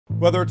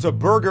Whether it's a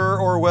burger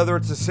or whether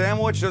it's a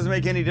sandwich doesn't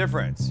make any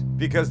difference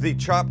because the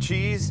chopped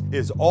cheese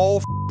is all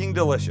f***ing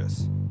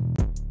delicious.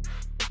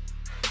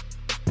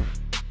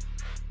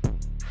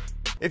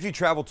 If you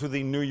travel to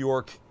the New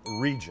York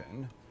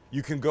region,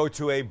 you can go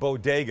to a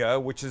bodega,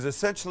 which is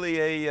essentially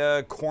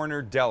a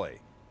corner deli,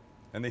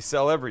 and they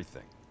sell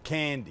everything.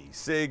 Candy,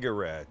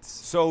 cigarettes,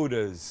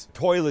 sodas,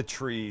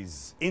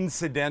 toiletries,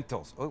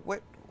 incidentals. Oh,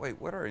 wait,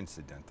 what are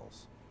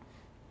incidentals?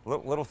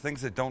 Little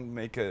things that don't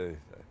make a...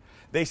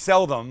 They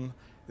sell them,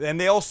 and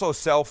they also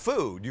sell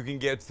food. You can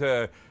get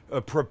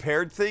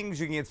prepared things,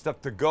 you can get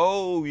stuff to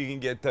go, you can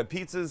get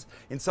pizzas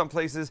in some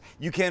places.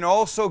 You can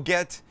also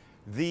get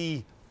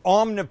the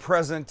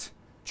omnipresent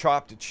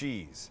chopped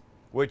cheese,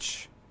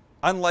 which,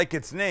 unlike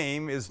its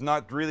name, is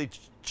not really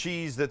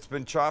cheese that's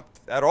been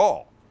chopped at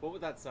all. What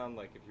would that sound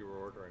like if you were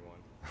ordering one?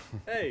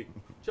 Hey,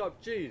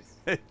 chopped cheese.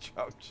 Hey,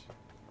 chopped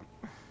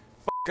cheese.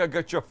 I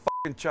got your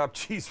fucking chopped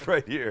cheese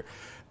right here.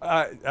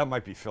 That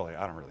might be Philly,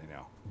 I don't really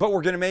know. But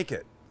we're gonna make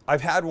it.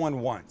 I've had one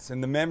once,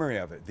 and the memory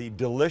of it, the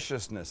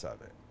deliciousness of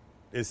it,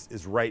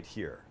 is right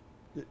here.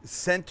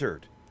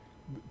 Centered,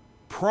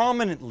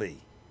 prominently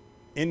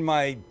in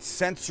my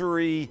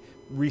sensory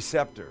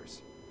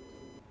receptors.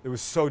 It was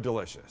so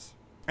delicious.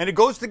 And it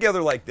goes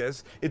together like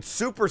this. It's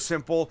super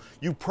simple.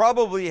 You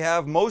probably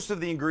have most of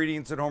the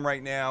ingredients at home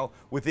right now,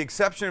 with the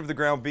exception of the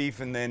ground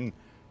beef, and then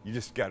you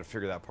just got to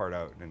figure that part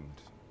out, and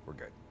we're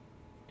good.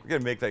 We're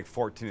gonna make like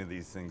 14 of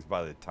these things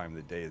by the time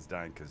the day is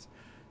done, because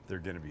they're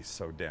gonna be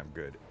so damn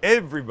good.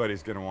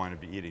 Everybody's gonna want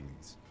to be eating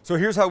these. So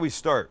here's how we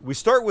start. We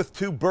start with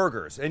 2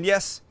 burgers, and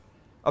yes,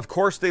 of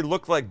course they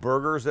look like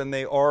burgers, and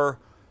they are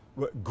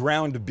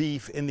ground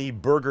beef in the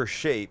burger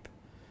shape.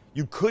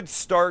 You could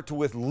start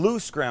with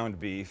loose ground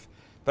beef,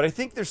 but I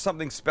think there's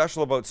something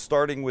special about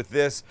starting with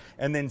this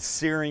and then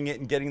searing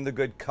it and getting the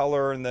good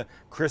color and the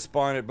crisp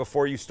on it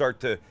before you start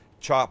to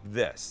chop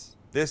this.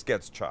 This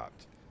gets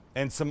chopped.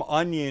 And some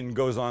onion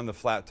goes on the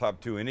flat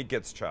top too, and it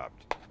gets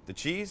chopped. The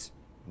cheese,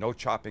 no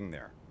chopping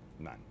there,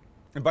 none.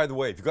 And by the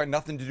way, if you've got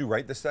nothing to do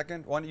right this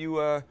second, why don't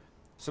you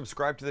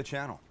subscribe to the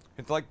channel?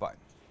 Hit the like button.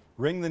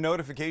 Ring the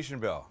notification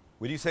bell.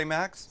 What do you say,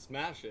 Max?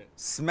 Smash it.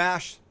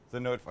 Smash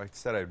the I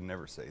said I'd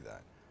never say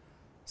that.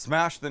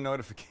 Smash the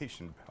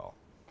notification bell.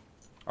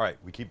 All right,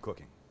 we keep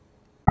cooking.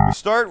 We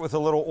start with a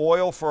little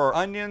oil for our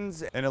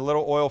onions and a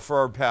little oil for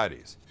our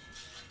patties.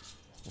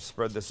 We'll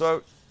spread this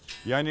out.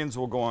 The onions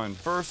will go on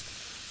first.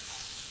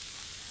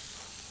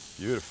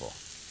 Beautiful.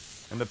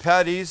 And the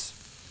patties,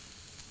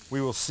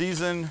 we will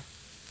season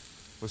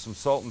with some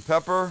salt and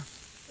pepper,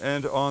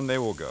 and on they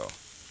will go.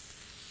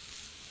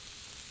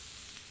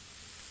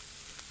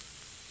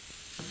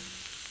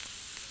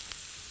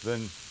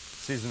 Then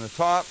season the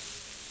top,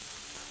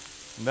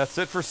 and that's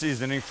it for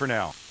seasoning for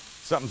now.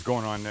 Something's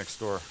going on next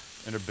door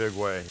in a big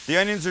way. The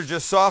onions are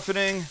just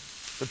softening.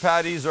 The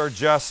patties are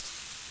just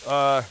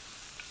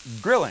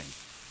griddling.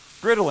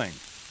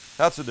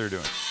 That's what they're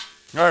doing.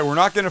 All right, we're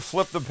not gonna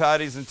flip the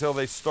patties until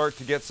they start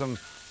to get some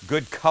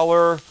good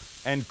color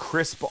and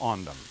crisp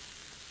on them.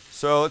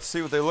 So let's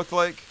see what they look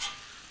like.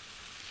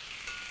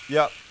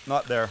 Yep,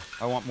 not there.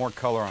 I want more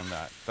color on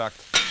that. In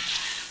fact,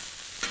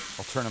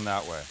 I'll turn them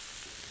that way.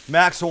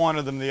 Max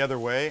wanted them the other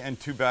way, and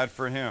too bad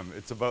for him.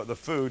 It's about the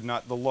food,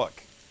 not the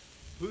look.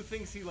 Who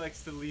thinks he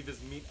likes to leave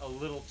his meat a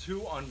little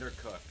too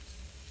undercooked?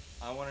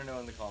 I want to know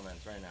in the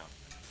comments right now.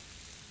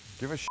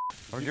 Give a shit.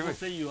 People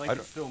say you like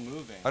it still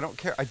moving. I don't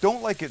care. I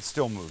don't like it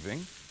still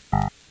moving,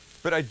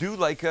 but I do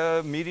like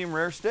a medium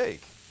rare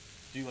steak.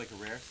 Do you like a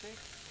rare steak?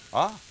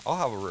 I'll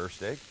have a rare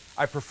steak.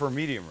 I prefer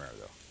medium rare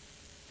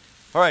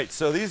though. All right,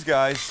 so these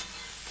guys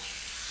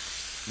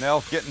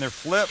now getting their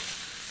flip.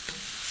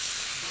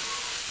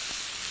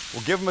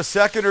 We'll give them a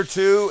second or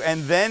two,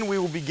 and then we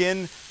will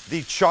begin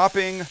the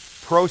chopping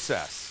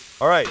process.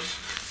 All right,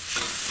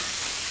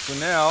 so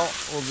now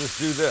we'll just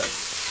do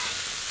this.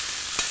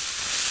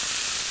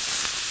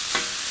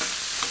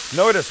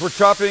 Notice we're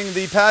chopping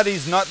the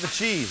patties, not the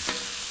cheese.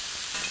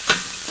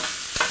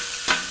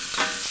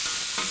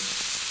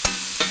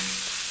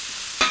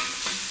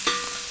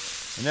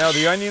 And now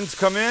the onions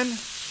come in,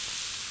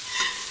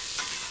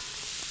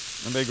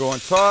 and they go on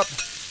top.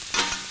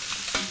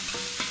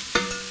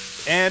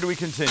 And we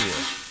continue.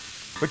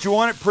 But you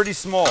want it pretty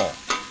small.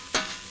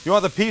 You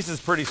want the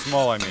pieces pretty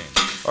small, I mean.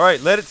 All right,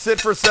 let it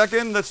sit for a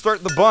second. Let's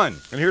start the bun.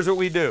 And here's what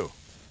we do.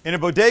 In a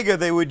bodega,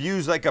 they would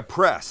use like a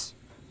press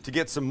to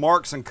get some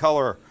marks and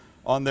color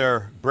on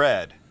their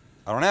bread.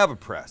 I don't have a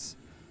press.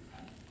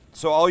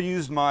 So I'll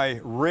use my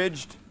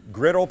ridged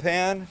griddle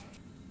pan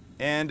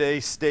and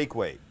a steak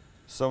weight.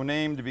 So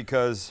named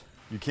because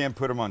you can't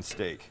put them on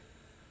steak.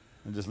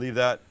 And just leave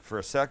that for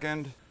a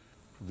second.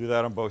 We'll do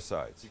that on both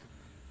sides.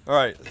 All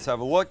right, let's have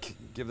a look.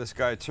 Give this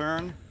guy a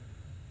turn.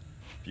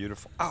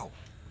 Beautiful. Ow,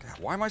 God,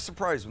 why am I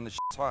surprised when the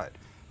shit's hot?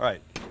 All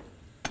right,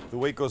 the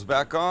weight goes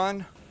back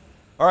on.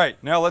 All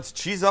right, now let's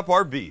cheese up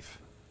our beef.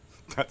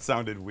 That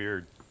sounded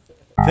weird.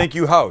 Thank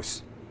you,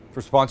 Haus,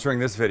 for sponsoring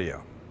this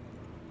video.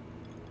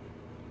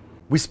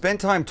 We spent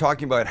time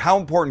talking about how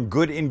important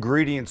good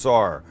ingredients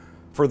are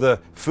for the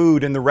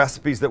food and the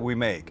recipes that we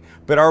make,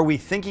 but are we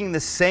thinking the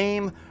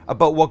same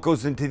about what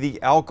goes into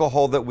the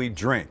alcohol that we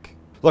drink?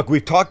 Look,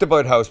 we've talked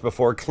about Haus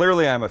before.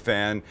 Clearly I'm a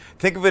fan.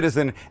 Think of it as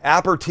an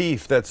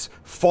aperitif that's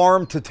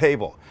farm to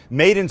table,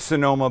 made in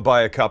Sonoma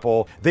by a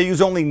couple. They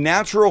use only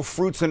natural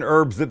fruits and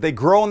herbs that they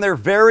grow on their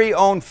very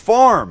own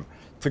farm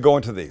to go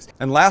into these.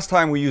 And last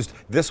time we used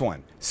this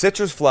one,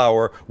 citrus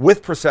flower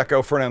with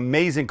Prosecco for an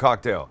amazing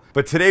cocktail.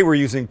 But today we're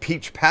using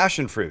peach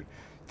passion fruit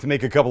to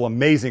make a couple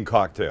amazing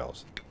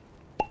cocktails.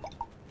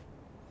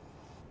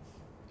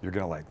 You're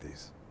gonna like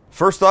these.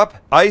 First up,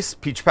 ice,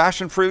 peach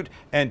passion fruit,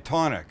 and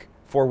tonic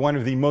for one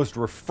of the most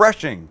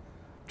refreshing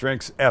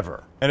drinks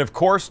ever. And of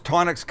course,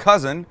 tonic's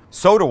cousin,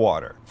 soda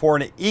water, for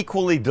an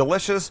equally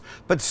delicious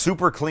but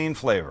super clean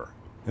flavor.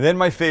 And then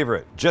my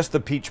favorite, just the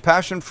peach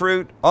passion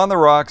fruit on the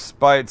rocks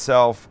by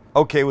itself,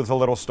 okay with a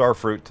little star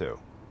fruit too.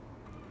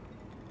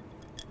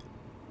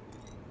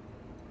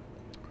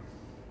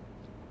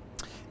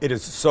 It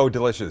is so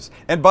delicious.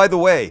 And by the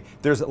way,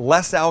 there's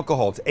less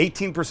alcohol. It's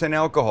 18%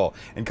 alcohol.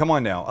 And come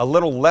on now, a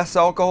little less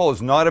alcohol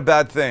is not a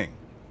bad thing.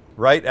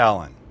 Right,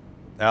 Alan?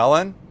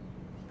 Alan?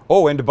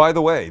 Oh, and by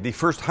the way, the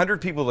first 100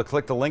 people to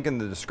click the link in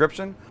the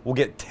description will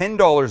get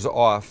 $10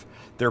 off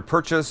their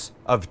purchase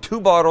of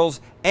 2 bottles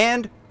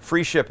and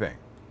free shipping.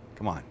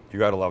 Come on, you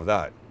gotta love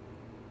that.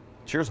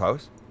 Cheers,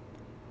 Haus.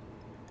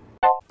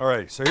 All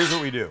right, so here's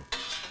what we do.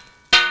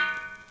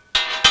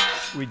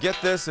 We get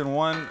this in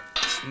one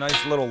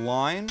nice little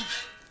line,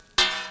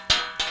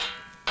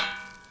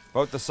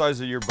 about the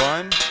size of your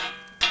bun.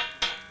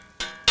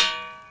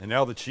 And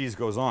now the cheese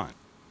goes on.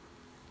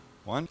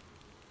 1,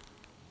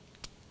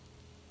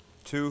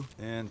 2,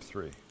 and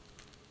 3.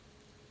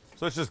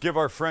 So let's just give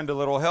our friend a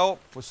little help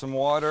with some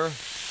water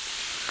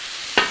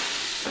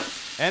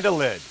and a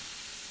lid.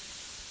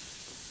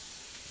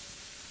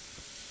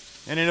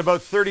 And in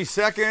about 30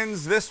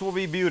 seconds, this will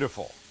be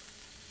beautiful.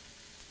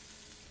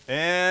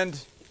 And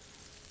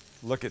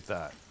look at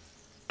that.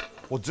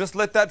 We'll just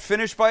let that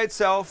finish by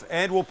itself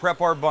and we'll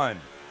prep our bun.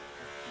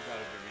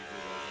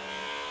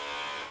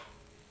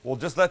 We'll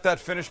just let that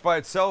finish by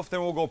itself,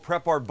 then we'll go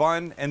prep our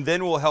bun, and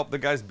then we'll help the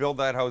guys build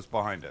that house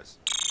behind us.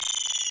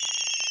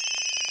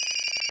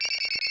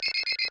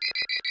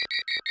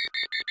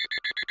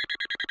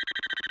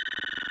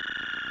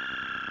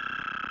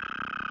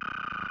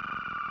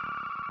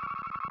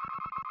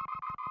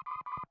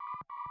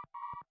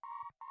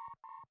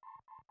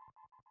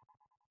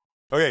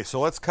 Okay, so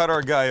let's cut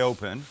our guy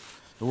open.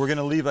 And we're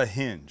gonna leave a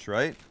hinge,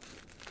 right?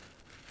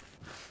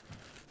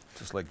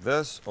 Just like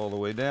this, all the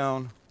way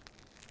down.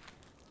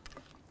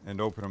 And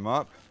open them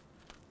up.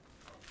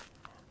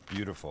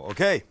 Beautiful.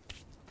 Okay.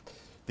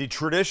 The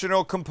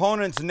traditional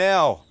components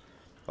now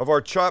of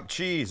our chopped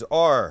cheese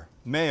are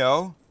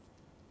mayo,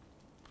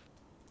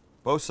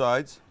 both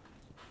sides,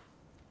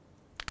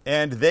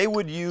 and they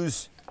would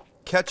use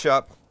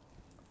ketchup.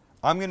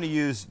 I'm going to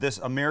use this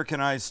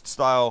Americanized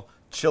style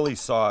chili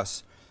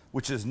sauce,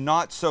 which is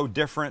not so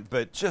different,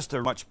 but just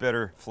a much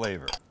better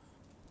flavor.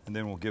 And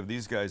then we'll give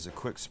these guys a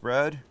quick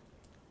spread.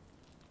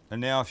 And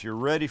now if you're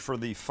ready for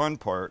the fun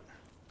part,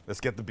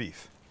 let's get the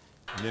beef.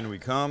 And then we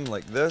come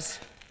like this.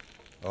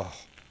 Oh,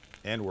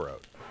 and we're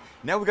out.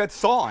 Now we got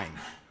sawing.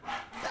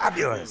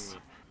 Fabulous.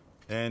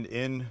 And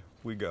in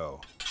we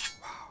go.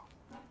 Wow.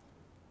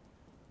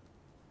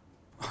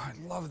 Oh,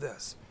 I love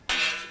this.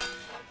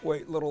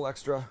 Wait, little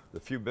extra. The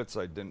few bits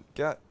I didn't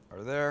get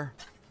are there.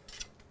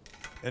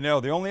 And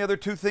now the only other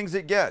 2 things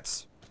it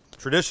gets,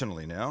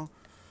 traditionally now,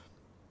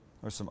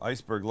 are some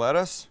iceberg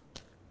lettuce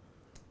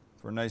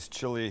for a nice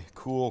chili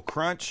cool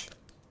crunch,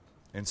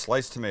 and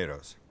sliced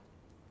tomatoes.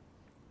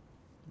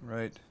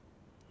 Right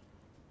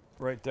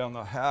down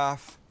the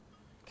half.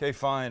 Okay,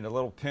 fine, a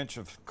little pinch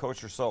of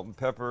kosher salt and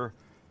pepper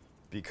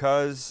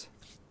because,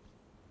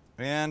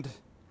 and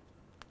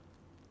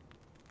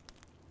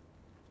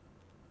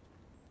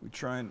we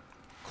try and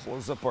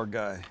close up our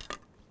guy.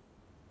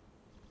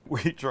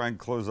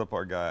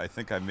 I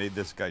think I made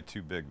this guy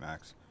too big,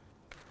 Max.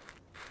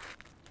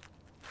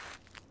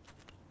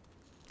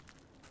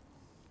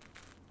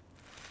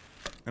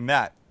 And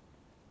that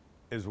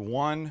is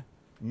one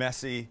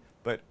messy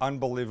but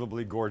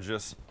unbelievably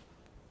gorgeous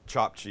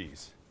chopped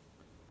cheese.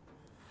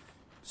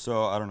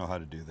 So I don't know how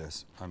to do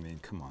this. I mean,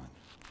 come on.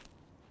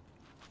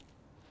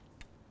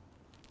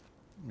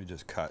 Let me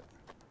just cut.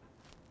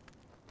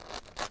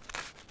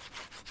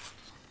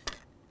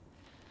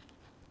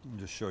 Let me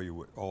just show you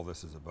what all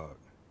this is about.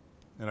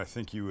 And I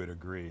think you would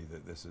agree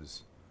that this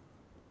is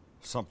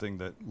something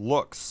that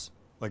looks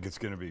like it's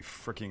going to be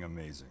freaking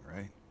amazing,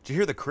 right? Did you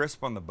hear the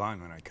crisp on the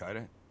bun when I cut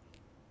it?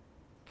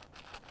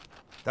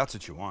 That's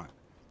what you want.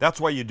 That's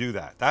why you do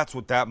that. That's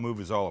what that move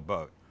is all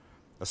about.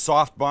 A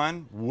soft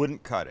bun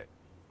wouldn't cut it.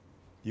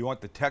 You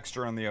want the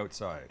texture on the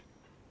outside.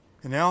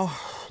 And now,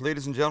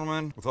 ladies and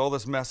gentlemen, with all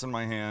this mess in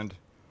my hand,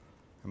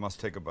 I must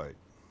take a bite.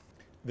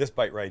 This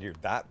bite right here,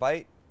 that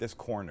bite, this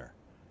corner.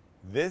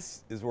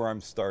 This is where I'm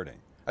starting.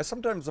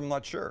 Sometimes I'm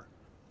not sure.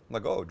 I'm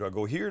like, oh, do I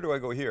go here? Do I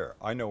go here?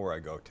 I know where I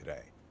go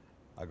today.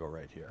 I go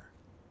right here.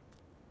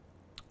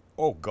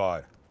 Oh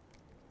God.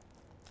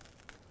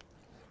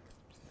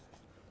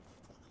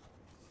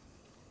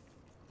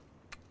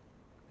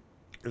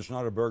 It's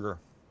not a burger.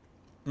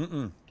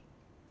 Mm-mm.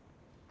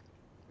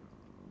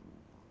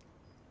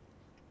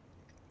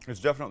 It's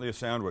definitely a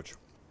sandwich.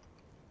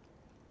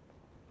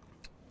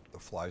 The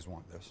flies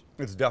want this.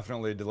 It's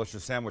definitely a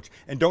delicious sandwich.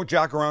 And don't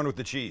jack around with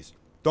the cheese.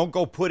 Don't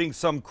go putting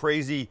some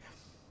crazy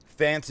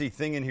fancy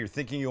thing in here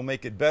thinking you'll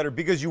make it better,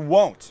 because you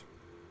won't.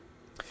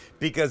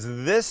 Because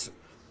this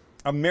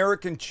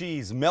American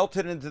cheese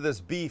melted into this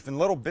beef, and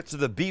little bits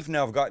of the beef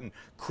now have gotten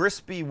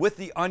crispy with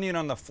the onion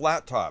on the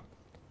flat top.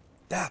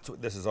 That's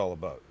what this is all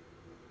about.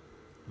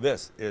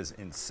 This is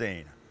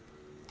insane.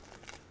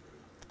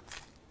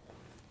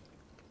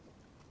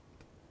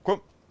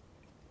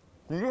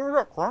 Can you hear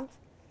that crunch?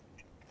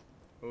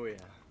 Oh yeah.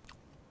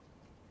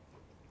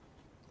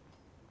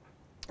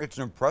 It's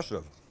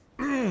impressive.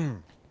 Mm-hmm.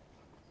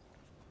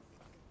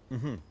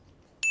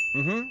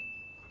 Mm-hmm.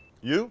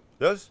 You?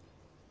 This?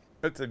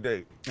 It's a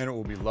date. And it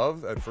will be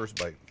love at first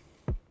bite.